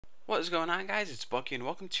What is going on, guys? It's Bucky and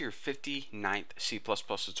welcome to your 59th C++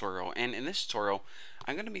 tutorial. And in this tutorial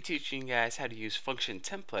I'm going to be teaching you guys how to use function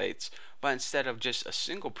templates, but instead of just a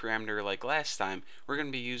single parameter like last time, we're going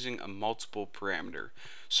to be using a multiple parameter.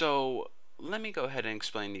 So let me go ahead and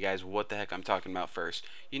explain to you guys what the heck I'm talking about first.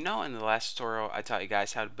 You know, in the last tutorial I taught you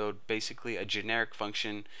guys how to build basically a generic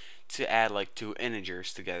function to add like two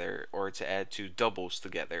integers together or to add two doubles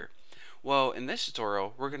together. Well, in this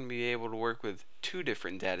tutorial, we're going to be able to work with two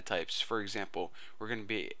different data types. For example, we're going to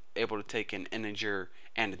be able to take an integer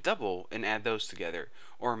and a double and add those together.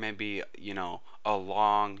 Or maybe, a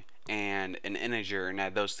long and an integer and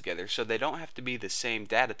add those together. So they don't have to be the same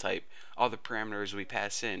data type. All the parameters we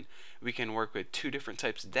pass in, we can work with two different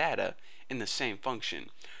types of data in the same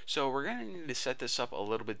function. So we're going to need to set this up a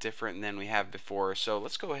little bit different than we have before. So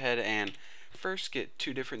let's go ahead and first get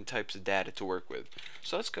two different types of data to work with.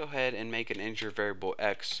 So let's go ahead and make an integer variable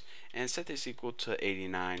x and set this equal to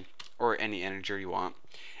 89 or any integer you want,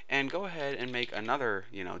 and go ahead and make another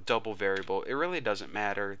double variable. It really doesn't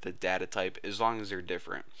matter the data type as long as they're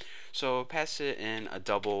different. So pass it in a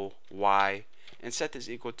double y and set this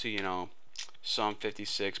equal to some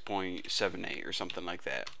 56.78 or something like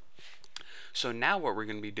that. So now what we're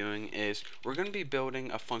going to be doing is we're going to be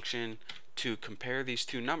building a function to compare these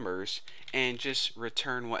two numbers and just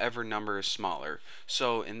return whatever number is smaller.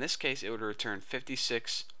 So in this case it would return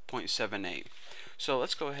 56.78. So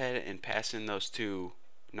let's go ahead and pass in those two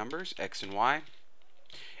numbers, x and y,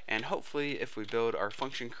 and hopefully if we build our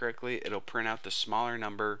function correctly it'll print out the smaller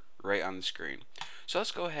number right on the screen. So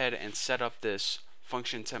let's go ahead and set up this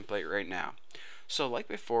function template right now. So like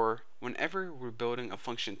before, whenever we're building a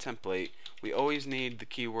function template, we always need the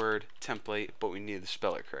keyword template, but we need to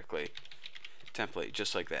spell it correctly. Template,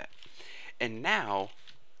 just like that. And now,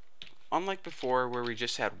 unlike before where we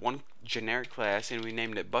just had one generic class and we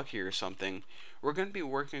named it Bucky or something, we're going to be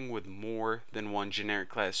working with more than one generic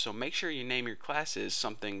class. So make sure you name your classes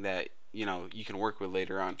something that you can work with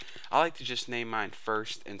later on. I like to just name mine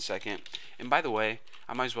first and second. And by the way,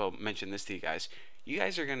 I might as well mention this to you guys. You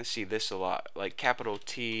guys are going to see this a lot, like capital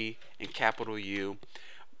T and capital U.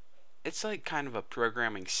 It's like kind of a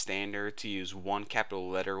programming standard to use one capital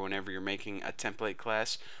letter whenever you're making a template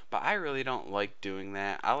class, but I really don't like doing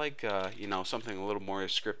that. I like something a little more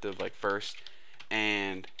descriptive, like first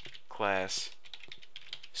and class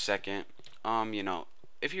second.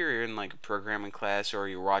 If you're in like a programming class or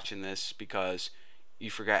you're watching this because you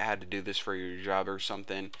forgot how to do this for your job or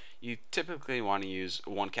something, you typically want to use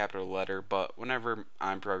one capital letter, but whenever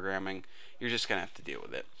I'm programming, you're just gonna have to deal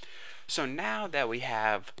with it. So now that we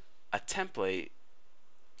have a template,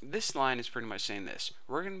 this line is pretty much saying this: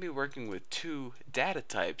 we're going to be working with two data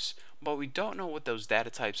types, but we don't know what those data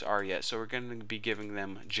types are yet, so we're going to be giving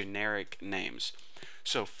them generic names.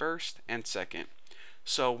 So first and second.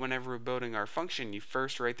 So whenever we're building our function, you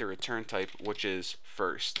first write the return type, which is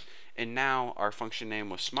first. And now our function name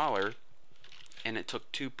was smaller, and it took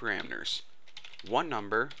two parameters. One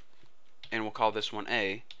number, and we'll call this one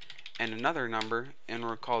A, and another number, and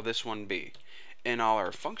we'll call this one B. And all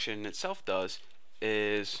our function itself does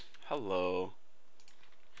is hello.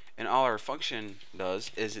 And all our function does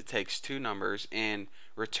is it takes two numbers and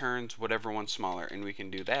returns whatever one's smaller. And we can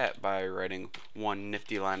do that by writing one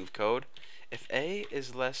nifty line of code. If A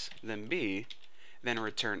is less than B, then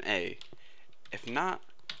return A. If not,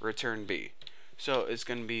 return B. So it's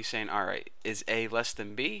going to be saying, alright, is A less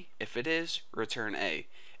than B? If it is, return A.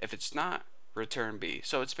 If it's not, return B.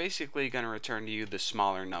 So it's basically going to return to you the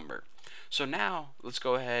smaller number. So now let's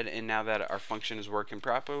go ahead, and now that our function is working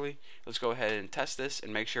properly, let's go ahead and test this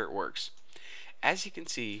and make sure it works. As you can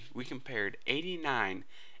see, we compared 89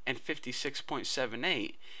 and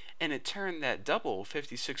 56.78, and it turned that double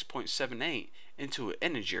 56.78 into an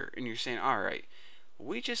integer. And you're saying, alright,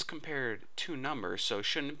 we just compared two numbers, so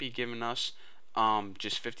shouldn't it be giving us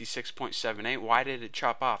just 56.78? Why did it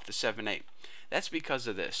chop off the 78? That's because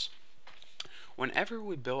of this. Whenever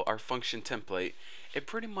we built our function template, it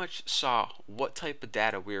pretty much saw what type of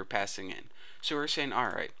data we were passing in. So we're saying,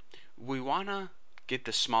 alright, we want to get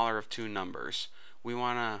the smaller of two numbers. We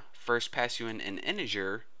want to first pass you in an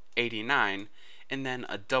integer, 89, and then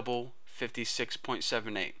a double,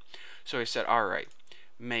 56.78. So I said, alright,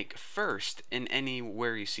 make first, in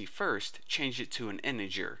anywhere you see first, change it to an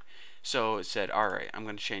integer. So it said, alright, I'm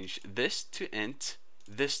going to change this to int,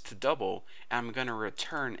 this to double, and I'm going to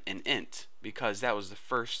return an int because that was the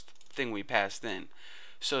first thing we passed in.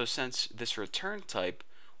 So since this return type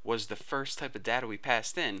was the first type of data we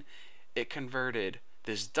passed in, it converted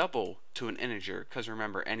this double to an integer, because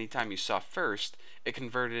remember, anytime you saw first, it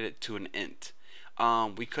converted it to an int.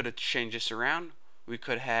 We could have changed this around. We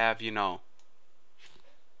could have,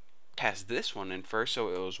 pass this one in first, so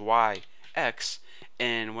it was y, x,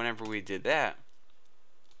 and whenever we did that,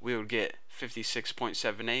 we would get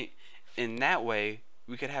 56.78. In that way,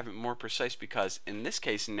 we could have it more precise, because in this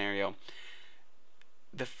case scenario,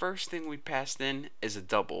 the first thing we passed in is a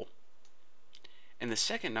double, and the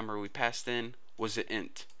second number we passed in was an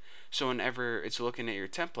int. So whenever it's looking at your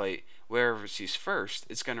template, wherever it sees first,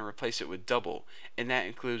 it's going to replace it with double, and that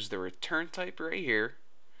includes the return type right here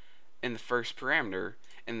in the first parameter,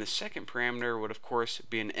 and the second parameter would of course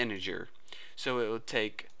be an integer. So it would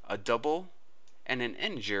take a double and an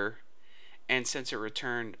integer, and since it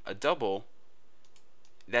returned a double,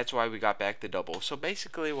 that's why we got back the double. So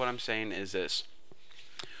basically what I'm saying is this: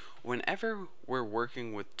 whenever we're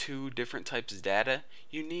working with two different types of data,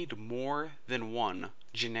 you need more than one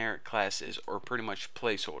generic classes, or pretty much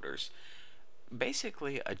placeholders.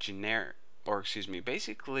 Basically a generic, a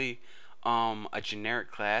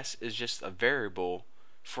generic class is just a variable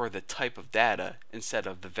for the type of data instead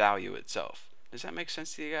of the value itself. Does that make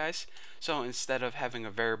sense to you guys? So instead of having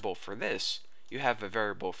a variable for this, you have a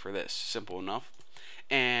variable for this. Simple enough.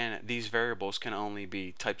 And these variables can only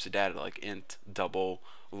be types of data like int, double,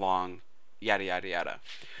 long, yada yada yada.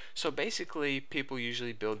 So basically people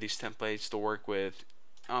usually build these templates to work with,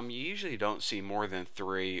 you usually don't see more than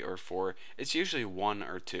 3 or 4. It's usually 1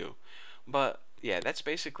 or 2. But yeah, that's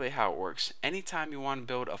basically how it works. Anytime you want to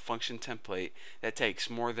build a function template that takes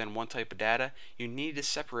more than one type of data, you need to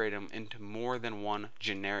separate them into more than one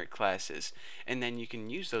generic classes, and then you can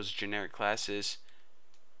use those generic classes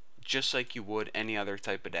just like you would any other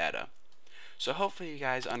type of data. So hopefully you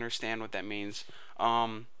guys understand what that means.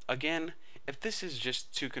 Again, if this is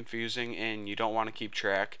just too confusing and you don't want to keep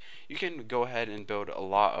track, you can go ahead and build a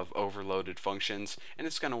lot of overloaded functions, and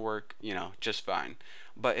it's going to work, just fine.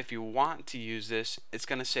 But if you want to use this, it's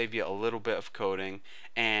going to save you a little bit of coding,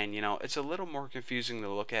 and it's a little more confusing to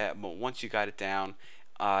look at, but once you got it down,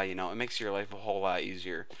 it makes your life a whole lot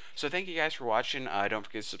easier. So thank you guys for watching. Don't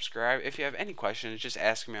forget to subscribe. If you have any questions, just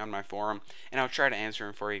ask me on my forum, and I'll try to answer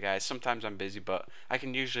them for you guys. Sometimes I'm busy, but I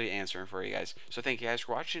can usually answer them for you guys. So thank you guys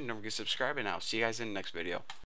for watching. Don't forget to subscribe, and I'll see you guys in the next video.